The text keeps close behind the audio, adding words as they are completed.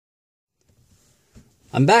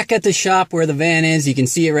I'm back at the shop where the van is. You can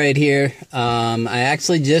see it right here. I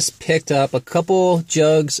actually just picked up a couple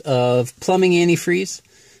jugs of plumbing antifreeze,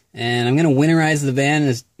 and I'm going to winterize the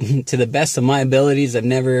van to the best of my abilities. I've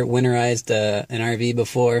never winterized an RV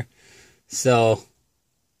before, so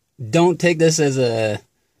don't take this as a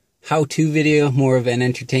how-to video, more of an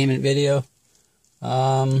entertainment video.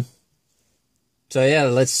 So yeah,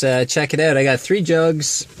 let's check it out. I got 3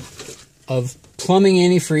 jugs of plumbing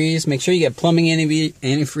antifreeze. Make sure you get plumbing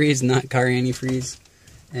antifreeze, not car antifreeze.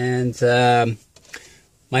 And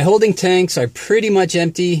my holding tanks are pretty much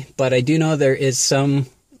empty, but I do know there is some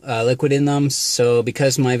liquid in them. So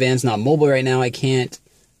because my van's not mobile right now, I can't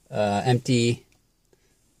empty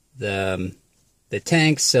the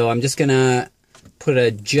tanks. So I'm just gonna put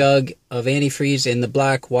a jug of antifreeze in the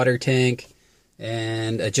black water tank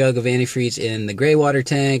and a jug of antifreeze in the gray water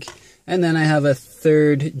tank. And then I have a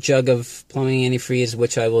 3rd jug of plumbing antifreeze,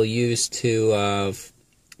 which I will use to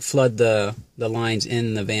flood the lines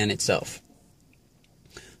in the van itself.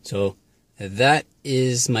 So that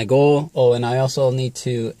is my goal. Oh, and I also need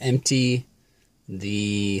to empty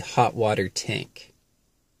the hot water tank.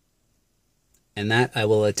 And that I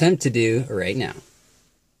will attempt to do right now.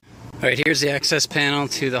 Alright, here's the access panel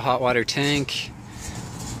to the hot water tank.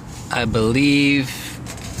 I believe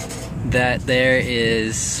that there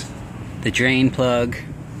is the drain plug,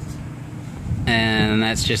 and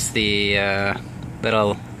that's just the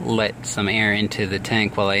that'll let some air into the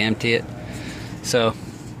tank while I empty it. So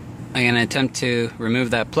I'm gonna attempt to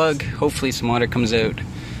remove that plug. Hopefully some water comes out,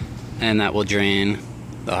 and that will drain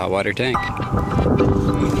the hot water tank.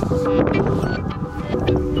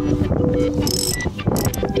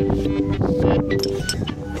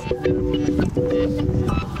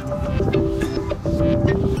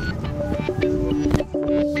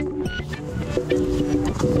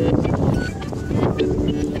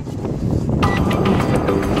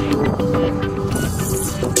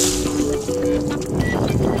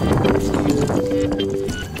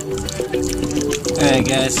 Alright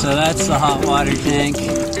guys, so that's the hot water tank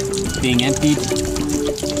being emptied.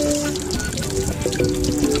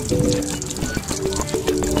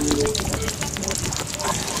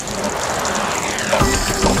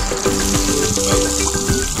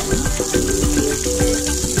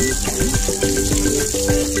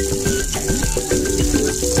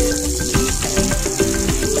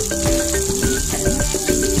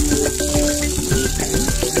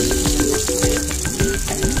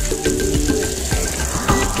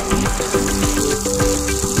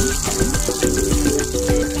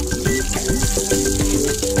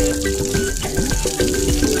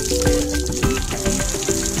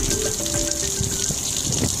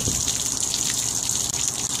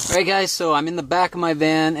 Alright guys, so I'm in the back of my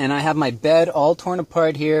van and I have my bed all torn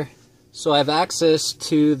apart here, so I have access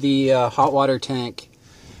to the hot water tank.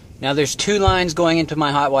 Now there's 2 lines going into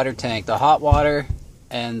my hot water tank, the hot water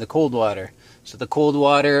and the cold water. So the cold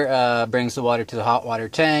water brings the water to the hot water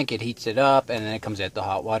tank, it heats it up, and then it comes out the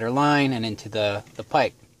hot water line and into the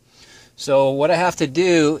pipe. So what I have to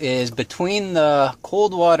do is between the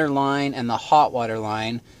cold water line and the hot water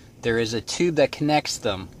line, there is a tube that connects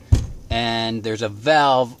them, and there's a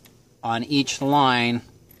valve on each line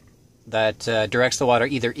that directs the water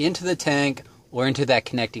either into the tank or into that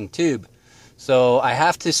connecting tube. So I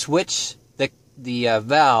have to switch the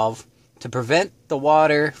valve to prevent the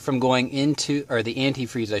water from going into, or the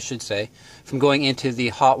antifreeze I should say, from going into the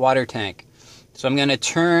hot water tank. So I'm going to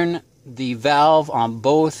turn the valve on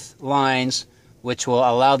both lines, which will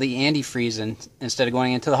allow the antifreeze, instead of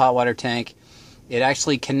going into the hot water tank, it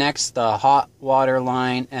actually connects the hot water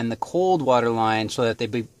line and the cold water line so that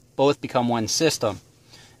they both become one system.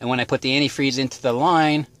 And when I put the antifreeze into the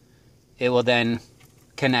line, it will then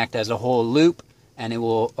connect as a whole loop, and it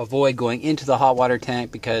will avoid going into the hot water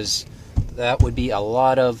tank, because that would be a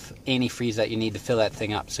lot of antifreeze that you need to fill that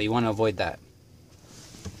thing up. So you want to avoid that.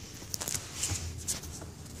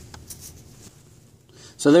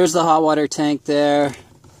 So there's the hot water tank there.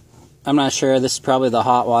 I'm not sure, this is probably the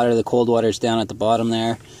hot water, the cold water is down at the bottom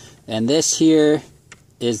there. And this here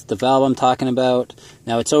is the valve I'm talking about.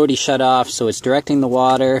 Now it's already shut off, so it's directing the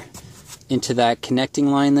water into that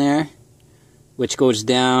connecting line there, which goes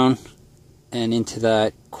down and into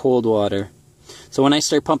that cold water. So when I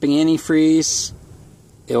start pumping antifreeze,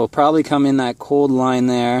 it will probably come in that cold line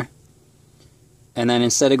there, and then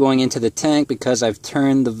instead of going into the tank, because I've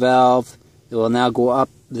turned the valve, it will now go up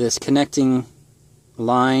this connecting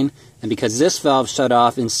line, and because this valve shut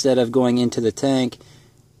off, instead of going into the tank,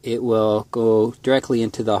 it will go directly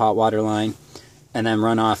into the hot water line and then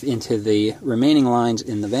run off into the remaining lines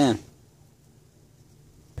in the van.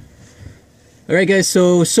 Alright guys,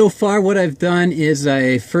 so far what I've done is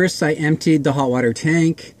first I emptied the hot water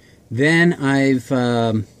tank, then I've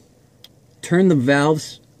turned the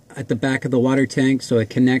valves at the back of the water tank so it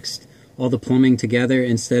connects all the plumbing together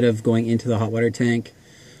instead of going into the hot water tank.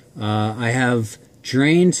 I have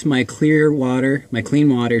drained my clean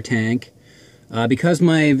water tank. Because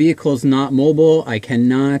my vehicle is not mobile, I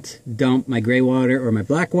cannot dump my gray water or my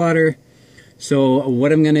black water. So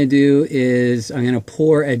what I'm going to do is I'm going to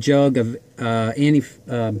pour a jug of plumbing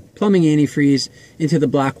antifreeze into the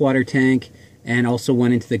black water tank and also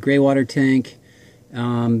one into the gray water tank.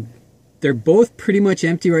 They're both pretty much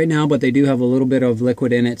empty right now, but they do have a little bit of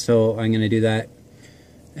liquid in it, so I'm going to do that.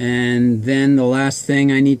 And then the last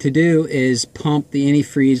thing I need to do is pump the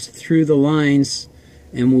antifreeze through the lines,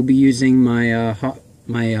 and we'll be using my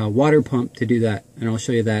water pump to do that. And I'll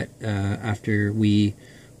show you that after we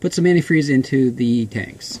put some antifreeze into the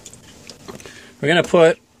tanks. We're going to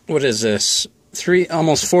put, what is this,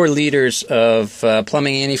 almost 4 liters of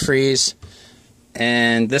plumbing antifreeze,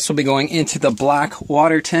 and this will be going into the black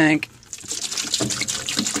water tank.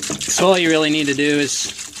 So all you really need to do is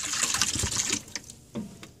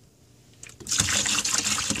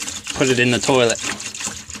put it in the toilet.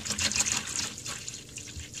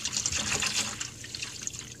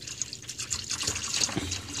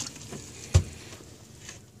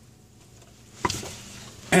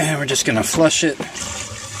 And we're just going to flush it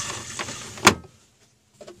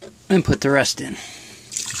and put the rest in.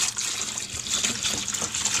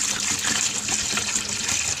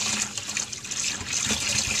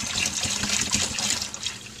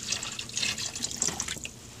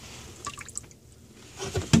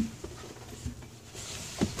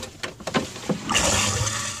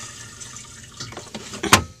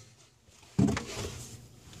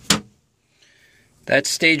 That's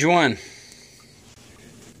stage 1.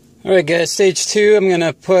 Alright guys, stage 2, I'm going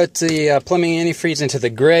to put the plumbing antifreeze into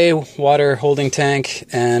the gray water holding tank,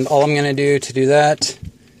 and all I'm going to do that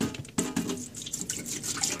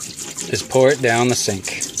is pour it down the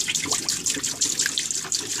sink.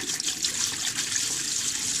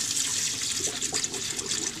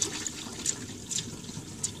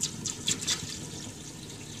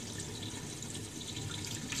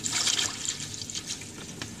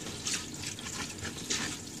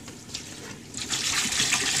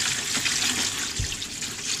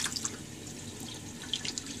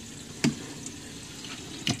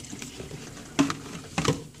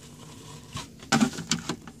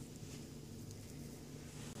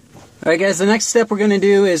 Alright guys, the next step we're going to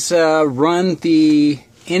do is run the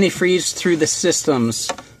antifreeze through the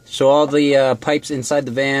systems. So all the pipes inside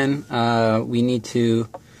the van, we need to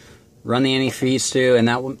run the antifreeze through, and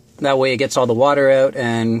that way it gets all the water out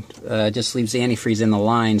and just leaves the antifreeze in the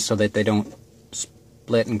line so that they don't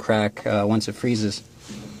split and crack once it freezes.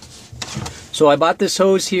 So I bought this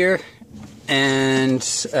hose here, and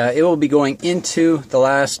it will be going into the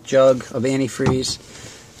last jug of antifreeze.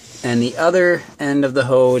 And the other end of the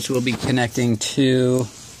hose will be connecting to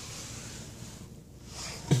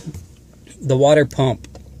the water pump.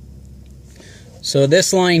 So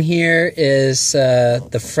this line here is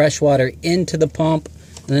the fresh water into the pump,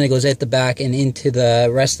 and then it goes at the back and into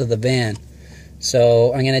the rest of the van.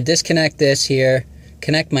 So I'm going to disconnect this here,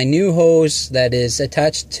 connect my new hose that is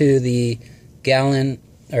attached to the gallon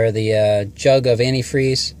or the jug of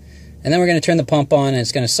antifreeze. And then we're going to turn the pump on, and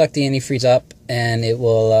it's going to suck the antifreeze up, and it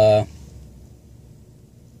will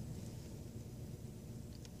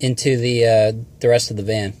into the rest of the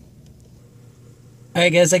van.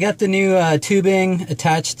 Alright guys, I got the new tubing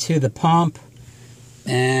attached to the pump,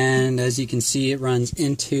 and as you can see, it runs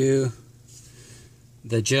into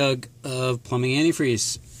the jug of plumbing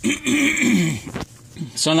antifreeze.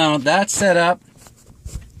 So now that's set up,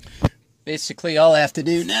 basically all I have to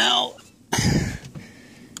do now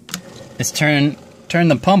is turn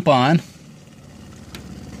the pump on,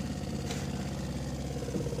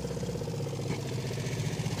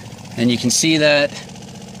 and you can see that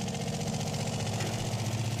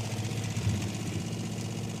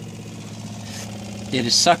it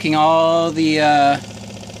is sucking all the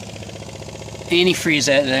antifreeze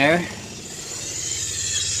out there,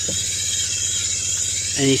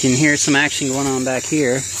 and you can hear some action going on back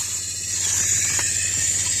here.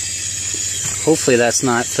 Hopefully that's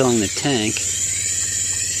not filling the tank.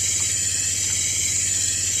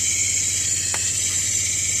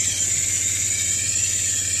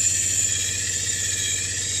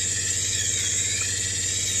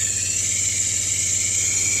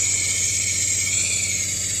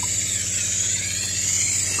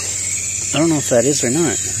 I don't know if that is or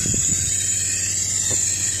not.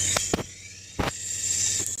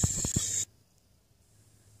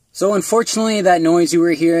 So unfortunately, that noise you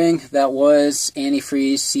were hearing, that was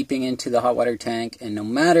antifreeze seeping into the hot water tank, and no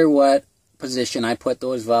matter what position I put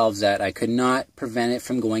those valves at, I could not prevent it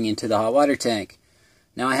from going into the hot water tank.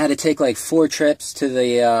 Now I had to take like 4 trips to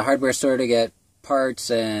the hardware store to get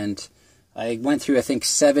parts, and I went through I think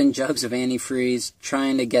 7 jugs of antifreeze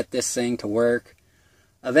trying to get this thing to work.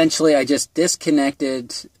 Eventually I just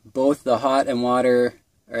disconnected both the hot and water,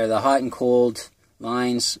 or the hot and cold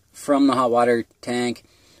lines from the hot water tank,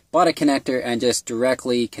 bought a connector and just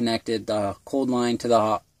directly connected the cold line to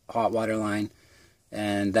the hot water line,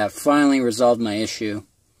 and that finally resolved my issue.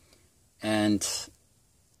 And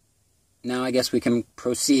now I guess we can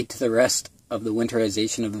proceed to the rest of the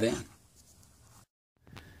winterization of the van.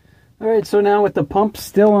 Alright, so now with the pump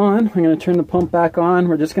still on, I'm going to turn the pump back on.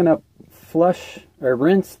 We're just going to flush or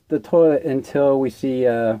rinse the toilet until we see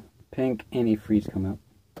pink antifreeze come up.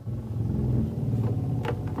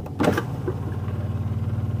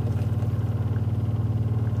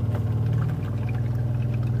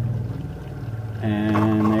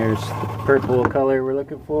 And there's the purple color we're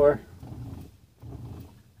looking for.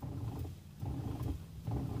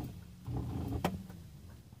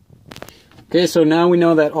 Okay, so now we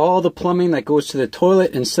know that all the plumbing that goes to the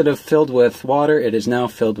toilet, instead of filled with water, it is now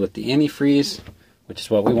filled with the antifreeze, which is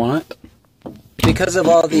what we want. Because of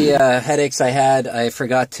all the headaches I had, I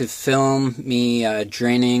forgot to film me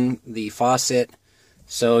draining the faucet.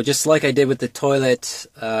 So just like I did with the toilet,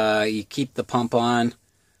 you keep the pump on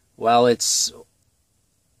while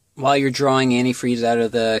you're drawing antifreeze out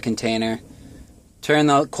of the container. Turn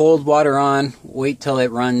the cold water on, wait till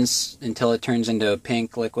it runs until it turns into a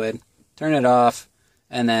pink liquid. Turn it off,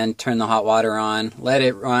 and then turn the hot water on. Let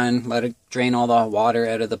it run, let it drain all the water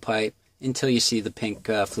out of the pipe until you see the pink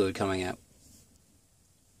fluid coming out.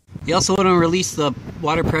 You also want to release the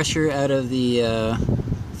water pressure out of the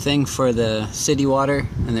thing for the city water,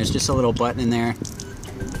 and there's just a little button in there.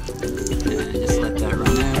 And just let that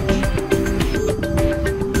run out.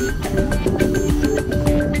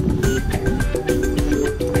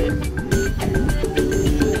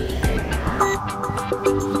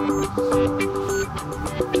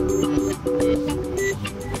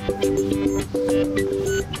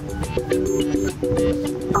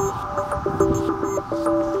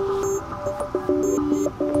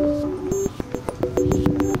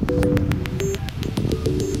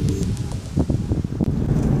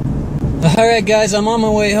 Alright guys, I'm on my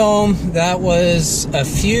way home. That was a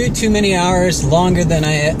few too many hours, longer than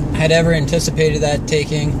I had ever anticipated that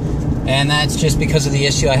taking. And that's just because of the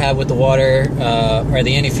issue I had with the water, or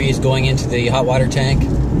the antifreeze going into the hot water tank.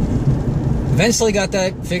 Eventually got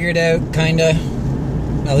that figured out, kinda.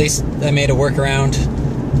 At least I made a workaround.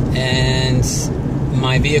 And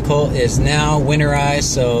my vehicle is now winterized,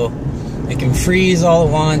 so it can freeze all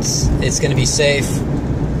at once. It's going to be safe.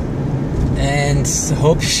 And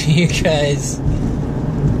hope you guys,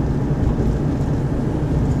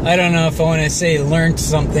 I don't know if I want to say learned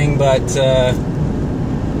something, but I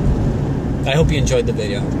hope you enjoyed the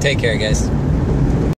video. Take care, guys.